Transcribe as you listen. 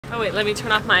Oh wait, let me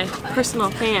turn off my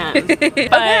personal fan.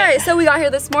 Okay, so we got here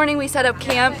this morning, we set up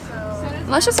camp.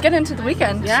 Let's just get into the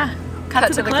weekend. Yeah,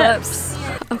 cut to the clips.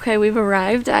 Okay, we've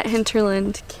arrived at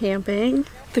Hinterland camping.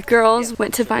 The girls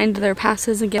went to find their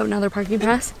passes and get another parking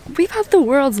pass. We've got the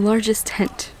world's largest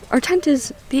tent. Our tent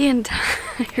is the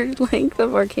entire length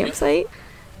of our campsite,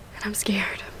 and I'm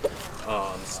scared.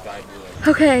 Oh, the sky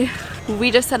blue. Okay,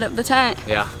 we just set up the tent.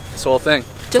 Yeah, this whole thing.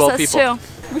 Just 12 us people.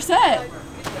 two. We're set.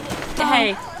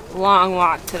 Hey, long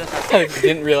walk to the I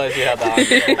didn't realize you had that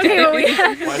on. Okay, well we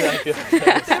have... Why did I feel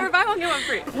like that? We're buy one, get one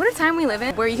free. What a time we live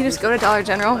in, where you can just go to Dollar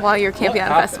General while you're camping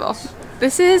at a festival.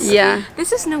 This is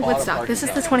no Woodstock. This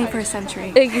is the 21st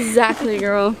century. Exactly,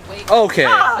 girl. Okay,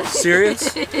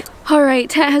 serious? All right,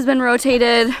 tent has been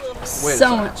rotated.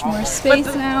 So much more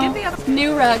space now.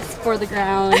 New rugs for the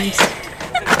ground.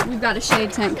 We've got a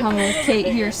shade tent coming with Kate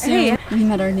here soon. We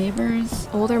met our neighbors.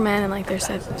 Older men in like their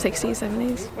 60s,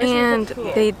 70s. And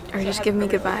they are just giving me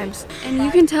good vibes. And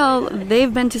you can tell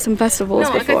they've been to some festivals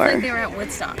I feel before. like they were at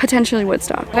Woodstock. Potentially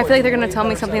Woodstock. I feel like they're going to tell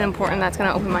me something important that's going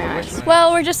to open my eyes.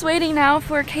 Well, we're just waiting now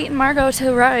for Kate and Margot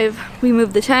to arrive. We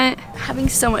moved the tent, having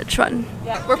so much fun.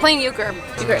 We're playing euchre.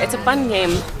 Euchre, it's a fun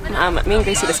game. Me and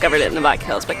Gracie discovered it in the Black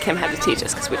Hills, but Kim had to teach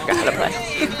us because we forgot how to play.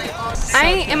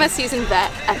 I am a seasoned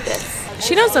vet at this.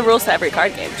 She knows the rules to every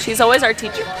card game. She's always our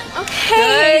teacher.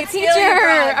 Okay, teacher!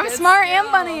 I'm smart and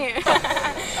funny.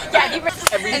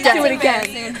 Yeah, do it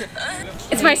again.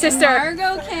 It's my sister.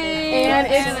 Margot came,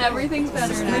 and everything's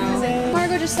better now.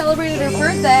 Margot just celebrated her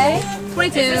birthday.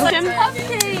 22. This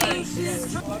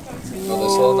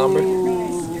little number?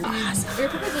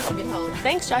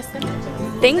 Thanks, Justin.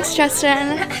 Thanks,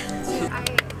 Justin.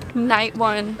 Night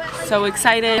one. So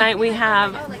excited. Tonight we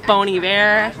have Boney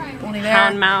Bear,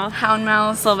 Houndmouth,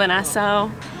 Sylvanesso.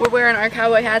 We're wearing our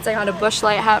cowboy hats. I got a Bush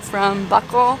Light hat from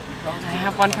Buckle. I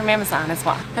have one from Amazon as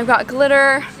well. I've got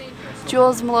glitter,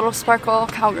 jewels, and a little sparkle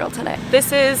cowgirl today.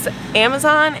 This is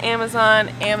Amazon, Amazon,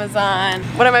 Amazon.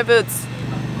 What are my boots?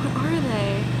 What are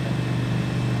they?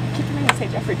 I keep trying to say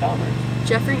Jeffrey Dahmer.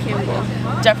 Jeffrey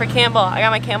Campbell. Jeffrey Campbell. I got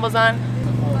my Campbells on.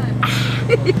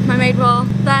 My Madewell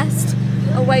vest,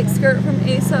 a white skirt from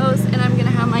ASOS, and I'm gonna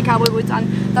have my cowboy boots on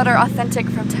that are authentic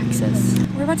from Texas.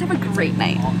 We're about to have a great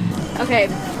night. Okay,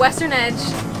 Western Edge,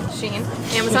 Sheen,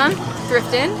 Amazon,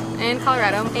 Thrifted, in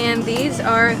Colorado, and these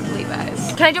are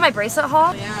Levi's. Can I do my bracelet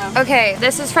haul? Yeah. Okay,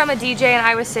 this is from a DJ in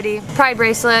Iowa City. Pride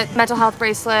bracelet, mental health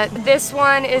bracelet. This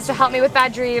one is to help me with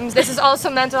bad dreams. This is also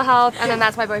mental health, and then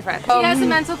that's my boyfriend. She has a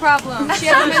mental problem. She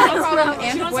has a mental problem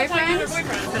and a boyfriend.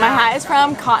 My hat is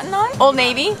from Cotton On, Old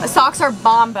Navy. The socks are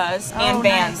Bombas and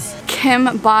Vans.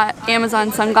 Kim bought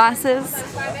Amazon sunglasses,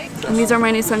 and these are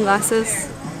my new sunglasses,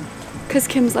 because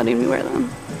Kim's letting me wear them.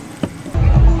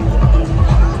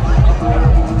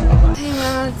 Hey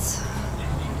lads.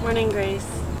 Morning, Grace.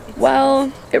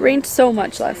 Well, it rained so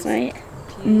much last night.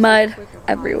 Mud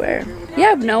everywhere.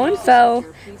 Yeah, no one fell,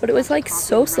 but it was like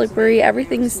so slippery.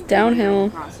 Everything's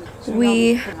downhill.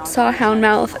 We saw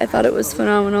Houndmouth. I thought it was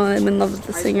phenomenal. I'm in love with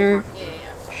the singer.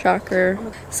 Shocker.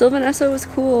 Sylvanesso was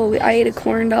cool. I ate a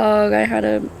corn dog. I had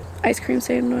a ice cream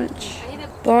sandwich.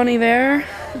 Boney Bear,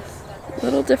 a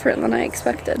little different than I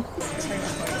expected.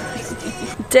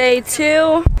 Day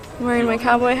 2, wearing my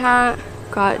cowboy hat.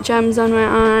 Got gems on my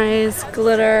eyes,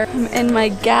 glitter. I'm in my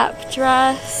Gap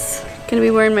dress. Gonna be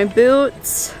wearing my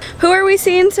boots. Who are we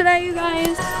seeing today, you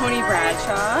guys? Pony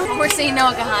Bradshaw. We're seeing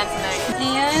Noah Gahan tonight.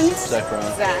 And Zach Brown.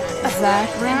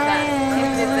 Zach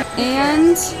Bryan.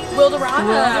 And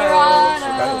Wilderado.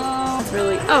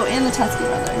 Really, oh, and the Teskey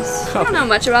brothers. I don't know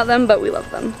much about them, but we love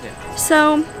them. Yeah.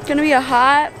 So, gonna be a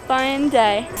hot, fun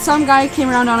day. Some guy came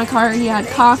around on a cart. He had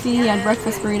coffee, he had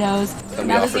breakfast burritos. Then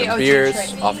we offered them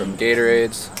beers, offered them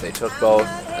Gatorades. They took both,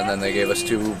 and then they gave us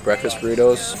 2 breakfast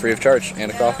burritos free of charge and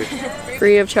a coffee.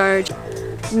 Free of charge.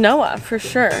 Noah, for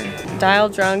sure. Dial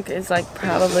Drunk is like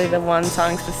probably the one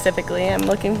song specifically I'm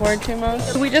looking forward to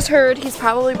most. We just heard he's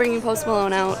probably bringing Post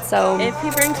Malone out, so If he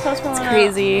brings Post Malone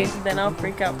crazy. out, then I'll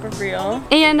freak out for real.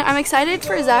 And I'm excited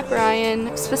for Zach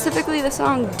Bryan, specifically the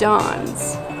song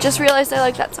Dawns. Just realized I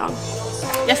like that song.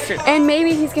 Yesterday. And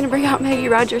maybe he's gonna bring out Maggie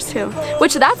Rogers too,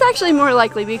 which that's actually more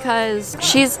likely because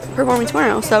she's performing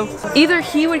tomorrow. So either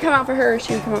he would come out for her or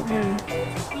she would come out for him.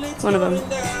 One of them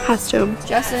has to.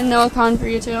 Justin, Noah Khan for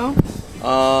you too?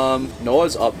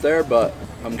 Noah's up there, but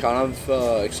I'm kind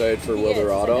of excited for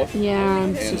Wilderado Yeah.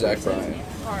 and Zach Bryan.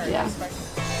 Yeah.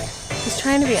 He's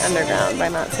trying to be underground by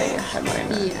not saying a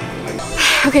headliner.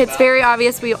 Yeah. Okay, it's very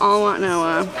obvious we all want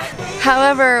Noah.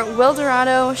 However,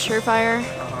 Wilderado, surefire.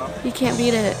 You can't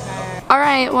beat it.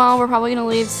 Alright, well, we're probably gonna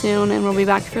leave soon and we'll be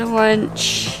back for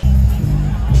lunch.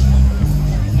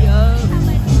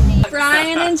 Brian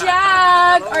Brian and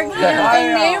Jack, our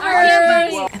camping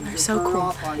neighbors. And they're so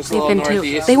cool. They've been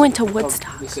to, they went to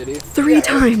Woodstock 3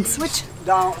 times. which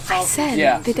I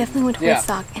said they definitely went to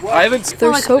Woodstock. And I haven't.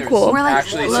 They're so cool. we're like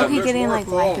Actually, low-key getting like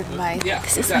life advice.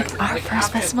 This is like our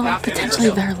first festival, potentially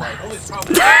their last.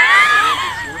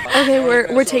 Okay,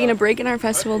 we're taking a break in our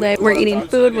festival day. We're eating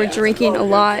food, we're drinking a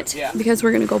lot because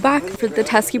we're gonna go back for the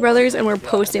Teskey brothers and we're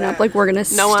posting up like we're gonna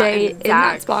Noah stay and in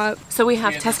that Zach. spot. So we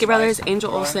have Teskey Brothers, Angel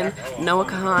Olsen, Noah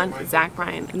Kahan, Zach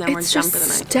Bryan, and then we're It's done just for the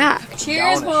night. stacked.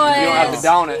 Cheers, boys! You don't have to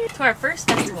down it. To our first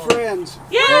festival.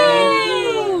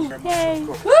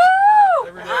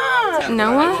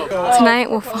 Noah, tonight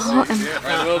we'll fall and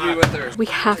I will be with her. We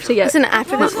have to get. listen,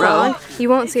 after this vlog, you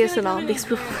won't see us at all because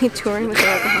we'll be touring with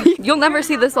alcohol. You'll never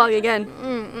see this vlog again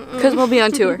because we'll be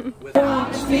on tour.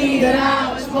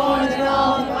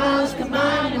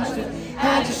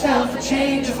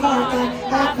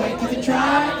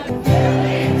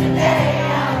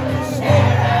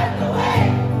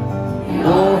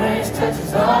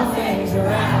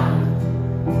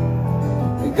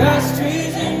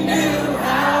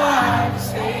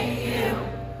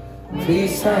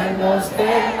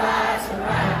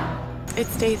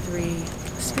 It's day 3.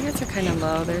 Spirits are kind of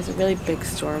low. There's a really big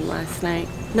storm last night.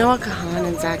 Noah Kahan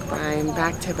and Zach Bryan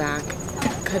back to back.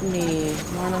 Couldn't be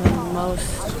one of the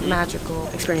most magical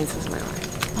experiences of my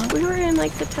life. Well, we were in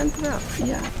like the 10th row.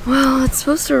 Yeah. Well, it's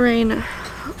supposed to rain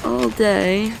all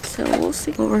day, so we'll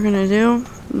see what we're gonna do.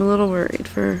 I'm a little worried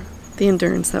for the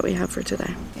endurance that we have for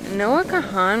today. Noah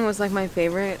Kahan was like my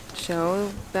favorite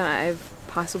show that I've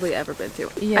possibly ever been to.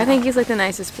 Yeah. I think he's like the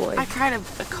nicest boy. I cried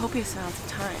a copious amount of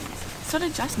times. So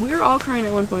did Justin. We were all crying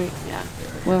at one point. Yeah.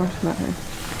 Well, not her.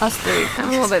 Us 3. I'm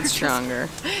a little bit stronger.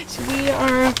 We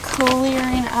are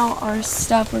clearing out our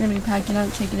stuff. We're gonna be packing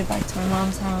up, taking it back to my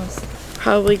mom's house.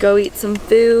 Probably go eat some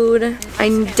food.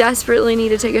 I desperately need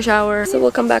to take a shower, so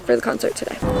we'll come back for the concert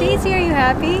today. Daisy, are you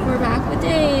happy? We're back with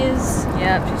Days.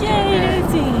 Yep, she's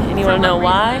doing good. And you want to know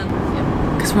why?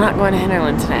 Because we're not going to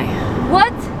Hinterland today.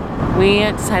 What? We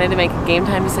decided to make a game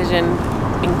time decision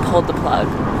and pulled the plug.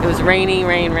 It was rainy,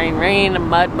 rain,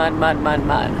 mud.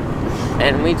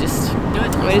 And we just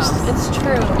it's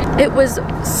true. It was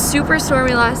super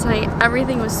stormy last night.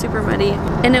 Everything was super muddy.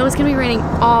 And it was gonna be raining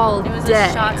all day.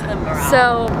 a shot to the morale.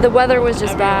 So the weather was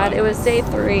just bad. It was day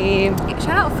 3. Shout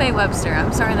out Faye Webster.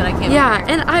 I'm sorry that I can't Yeah, be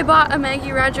there. and I bought a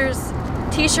Maggie Rogers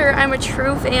t-shirt. I'm a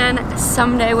true fan.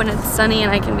 Someday when it's sunny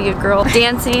and I can be a girl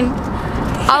dancing,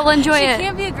 I'll enjoy She it.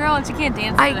 can't be a girl and she can't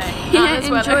dance I today. can't Not this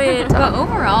weather. enjoy it. But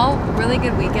overall, really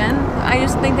good weekend. I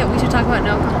just think that we should talk about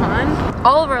Noah Kahan.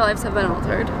 All of our lives have been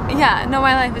altered. Yeah, no,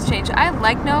 my life has changed. I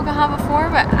liked Noah Kahan before,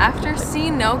 but after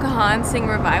seeing Noah Kahan sing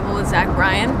Revival with Zach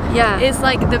Bryan, Yeah. it's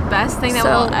like the best thing that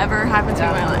So- will ever happen to me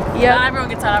in my life. Yep. Not everyone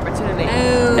gets that opportunity.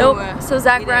 Ooh. Nope. So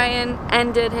Zach Bryan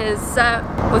ended his set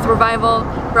with Revival,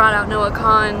 brought out Noah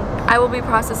Kahan. I will be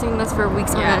processing this for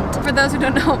weeks on end. For those who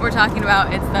don't know what we're talking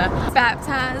about, it's the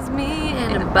Baptize Me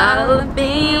And a bottle of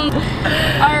bean.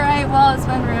 Alright, well, it's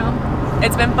been real.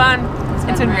 It's been fun.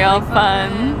 It's been real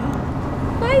fun.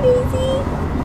 Bye, Daisy.